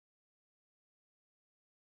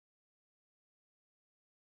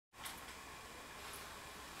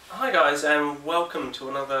Hi guys, and welcome to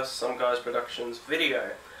another Some Guys Productions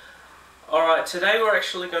video. Alright, today we're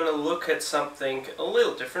actually going to look at something a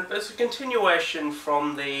little different, but it's a continuation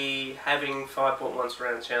from the having 5.1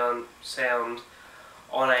 surround sound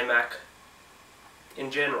on a Mac in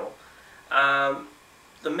general.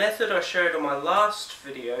 The method I showed on my last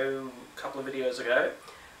video, a couple of videos ago,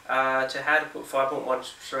 to how to put 5.1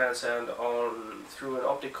 surround sound on through an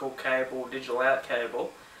optical cable, digital out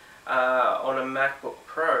cable, on a MacBook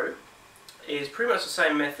Pro is pretty much the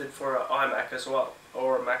same method for an iMac as well,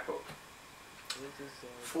 or a MacBook.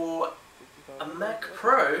 For a Mac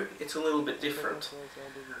Pro, it's a little bit different.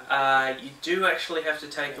 You do actually have to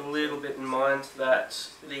take a little bit in mind that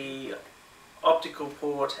the optical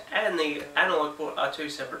port and the analog port are two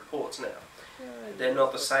separate ports now. They're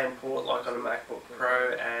not the same port like on a MacBook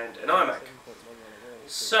Pro and an iMac.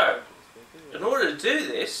 So, in order to do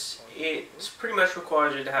this, it pretty much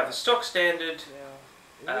requires you to have a stock standard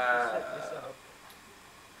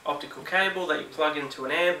optical cable that you plug into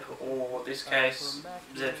an amp, or in this case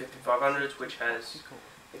Z5500, which has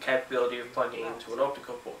the capability of plugging into an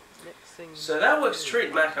optical port. So that works true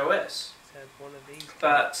in Mac OS,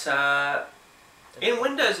 but in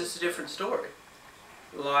Windows it's a different story.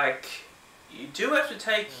 Like, you do have to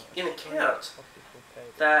take in account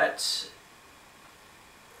that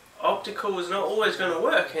optical is not always going to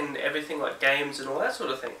work in everything like games and all that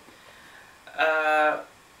sort of thing.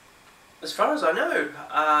 As far as I know,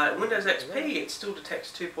 Windows XP it still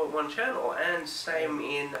detects 2.1 channel, and same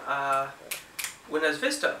in Windows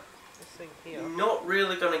Vista. You're not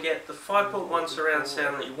really going to get the 5.1 surround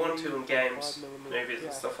sound that you want to in games, movies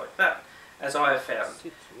and stuff like that, as I have found.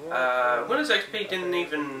 Windows XP didn't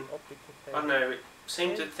even, I don't know,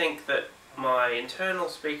 seemed to think that my internal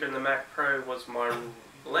speaker in the Mac Pro was my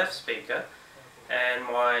left speaker, and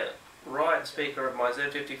my right speaker of my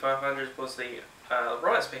Z5500 was the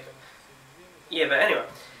right speaker. Yeah, but anyway,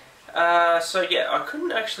 so yeah, I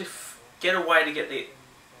couldn't actually get a way to get the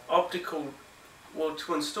optical, well,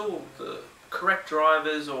 to install the correct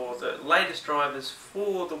drivers or the latest drivers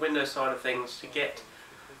for the Windows side of things to get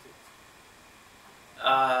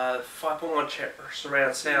 5.1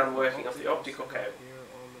 surround sound working off the optical cable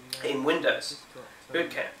in Windows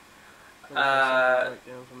Bootcamp. I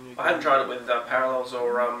haven't tried it with Parallels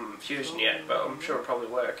or Fusion yet, but I'm sure it'll probably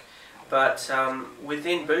work. But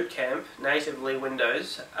within Bootcamp, natively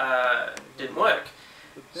Windows didn't work.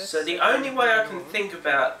 So the only way I can think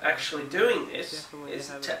about actually doing this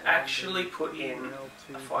is to actually put in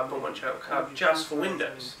a 5.1 channel card just for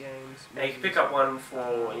Windows. Now you can pick up one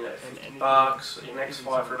for, you know, $50, your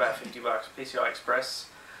X5 for about $50, PCI Express,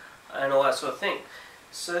 and all that sort of thing.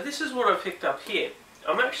 So this is what I picked up here.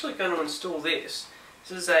 I'm actually going to install this.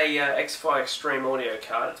 This is a X5 Extreme audio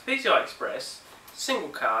card. It's PCI Express, single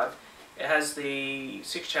card. It has the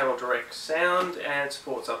 6-channel direct sound and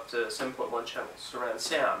supports up to 7.1 channels surround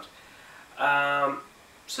sound.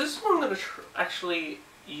 So this is what I'm going to actually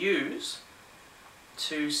use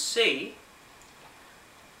to see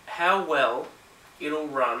how well it'll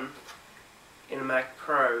run in a Mac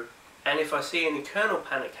Pro, and if I see any kernel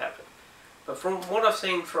panic happen. But from what I've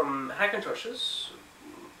seen from Hackintoshes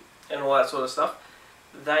and all that sort of stuff,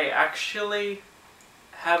 they actually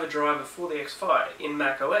have a driver for the X5 in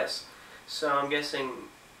Mac OS. So I'm guessing,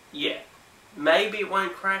 yeah, maybe it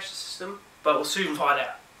won't crash the system, but we'll soon find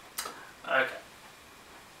out. Okay.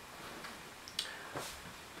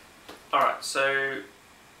 Alright, so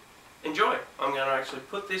enjoy. I'm going to actually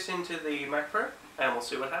put this into the Mac Pro and we'll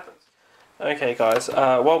see what happens. Okay guys,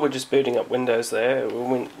 while we're just booting up Windows there,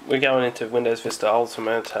 we're going into Windows Vista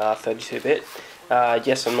Ultimate 32-bit.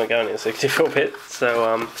 Yes, I'm not going into 64-bit,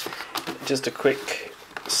 so just a quick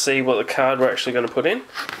see what the card we're actually going to put in.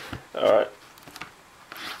 Alright.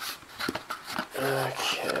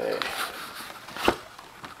 Okay.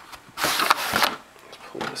 Let's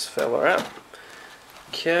pull this fella out.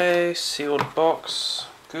 Okay, sealed box.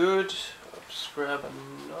 Good. I'll just grab a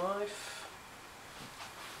knife.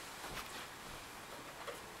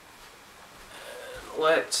 And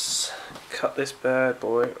let's cut this bad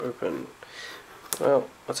boy open. Well,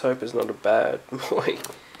 let's hope it's not a bad boy.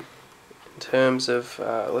 In terms of,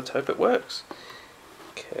 let's hope it works.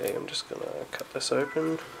 Okay, I'm just gonna cut this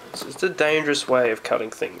open. This is the dangerous way of cutting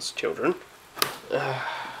things, children.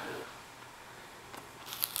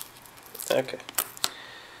 Okay.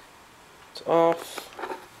 It's off.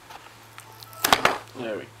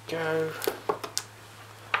 There we go.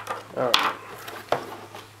 Alright.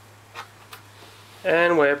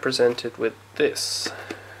 And we're presented with this.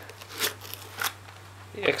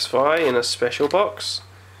 The X5 in a special box.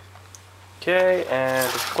 Okay, and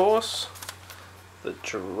of course, the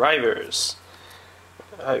drivers.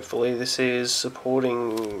 hopefully this is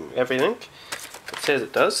supporting everything. It says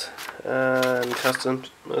it does. And customer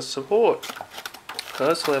support.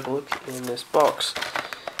 Guys, we'll have a look in this box.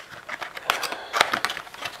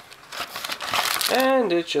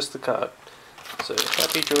 And it's just the card. So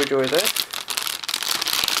happy joy there.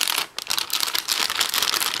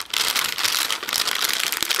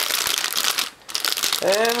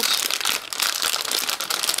 And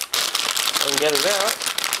I can get it out.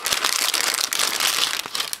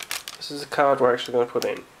 This is the card we're actually going to put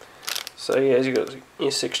in. So yeah, you've got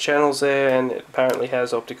your 6 channels there, and it apparently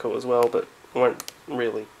has optical as well, but I won't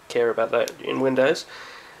really care about that in Windows.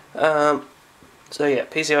 So yeah,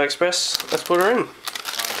 PCI Express, let's put her in.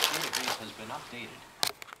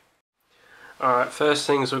 Alright, first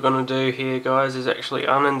things we're going to do here, guys, is actually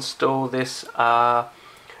uninstall this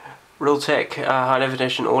Realtek high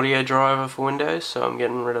definition audio driver for Windows, so I'm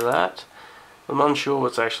getting rid of that. I'm unsure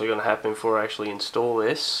what's actually going to happen before I actually install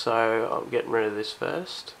this, so I'm getting rid of this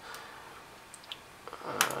first.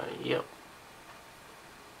 Yep.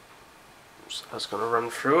 So that's going to run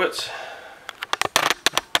through it.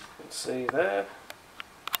 You can see there.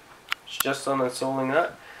 It's just uninstalling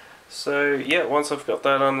that. So yeah, once I've got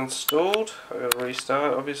that uninstalled, I've got to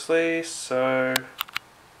restart obviously, so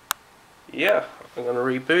yeah, I'm going to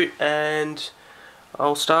reboot and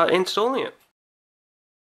I'll start installing it.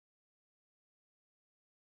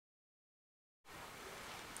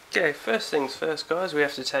 Okay, first things first, guys, we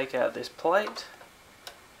have to take out this plate.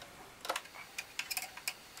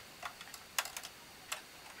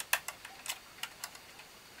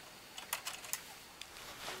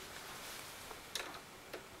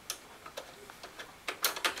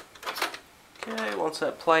 Okay, once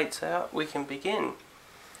that plate's out, we can begin.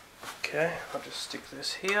 Okay, I'll just stick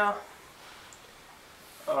this here.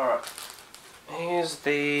 Alright, here's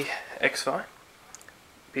the X-Fi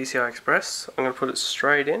PCI Express. I'm going to put it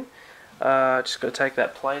straight in. Just got to take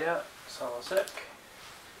that plate out. So a sec.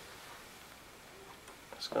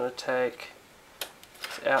 Just going to take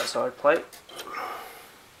this outside plate.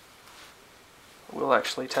 We'll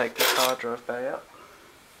actually take this hard drive bay out.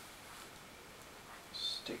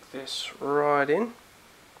 Stick this right in.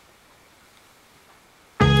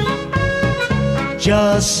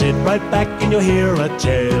 Just sit right back and you'll hear a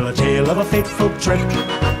tale of a fateful trip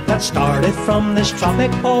that started from this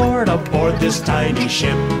tropic port aboard this tiny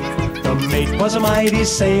ship. The mate was a mighty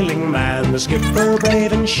sailing man, the skipper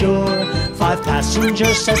brave and sure. 5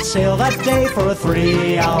 passengers set sail that day for a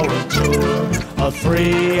 3-hour tour. A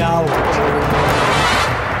 3-hour tour.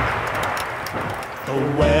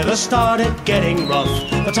 The weather started getting rough,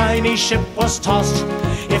 the tiny ship was tossed.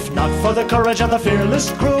 If not for the courage of the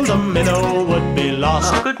fearless crew, the minnow would be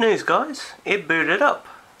lost. Good news, guys, it booted up.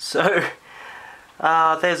 So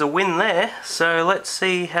there's a win there. So let's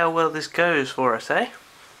see how well this goes for us, eh?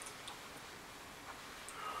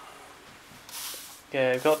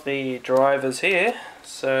 Okay, I've got the drivers here.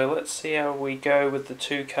 So let's see how we go with the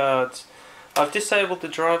 2 cards. I've disabled the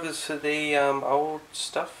drivers for the old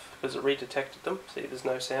stuff because it redetected them. See, there's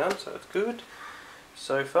no sound, so it's good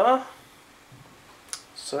so far.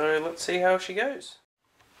 So let's see how she goes.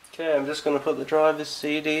 Okay, I'm just going to put the driver's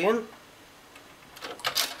CD in.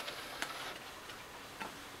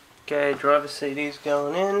 Okay, driver's CD's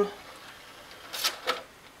going in.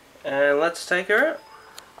 And let's take her out.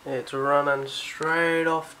 It's running straight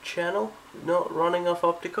off channel, not running off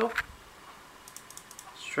optical.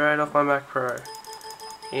 Straight off my Mac Pro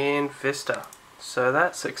in Vista. So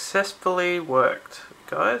that successfully worked,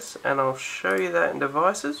 guys, and I'll show you that in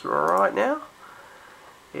devices right now.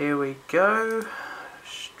 Here we go,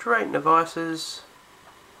 straight in devices,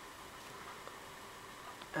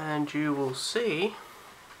 and you will see,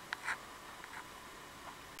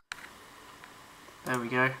 there we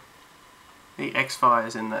go, the X-Fi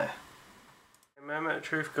is in there. A moment of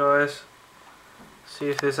truth, guys, see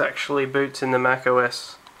if this actually boots in the Mac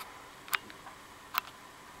OS.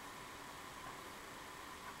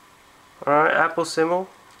 Alright, Apple symbol,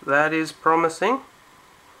 that is promising.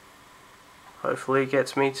 Hopefully it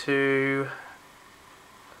gets me to,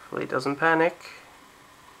 hopefully it doesn't panic.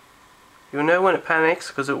 You'll know when it panics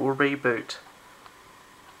because it will reboot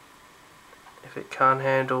if it can't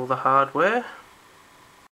handle the hardware.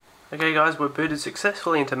 Okay guys, we're booted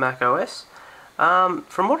successfully into Mac OS.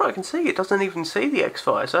 From what I can see, it doesn't even see the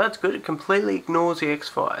X-Fi, so that's good. It completely ignores the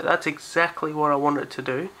X-Fi. That's exactly what I want it to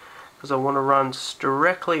do, because I want to run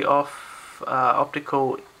directly off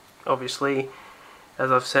optical, obviously. As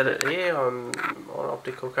I've said it here, I'm on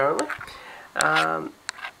optical currently.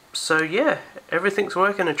 So yeah, everything's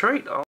working a treat.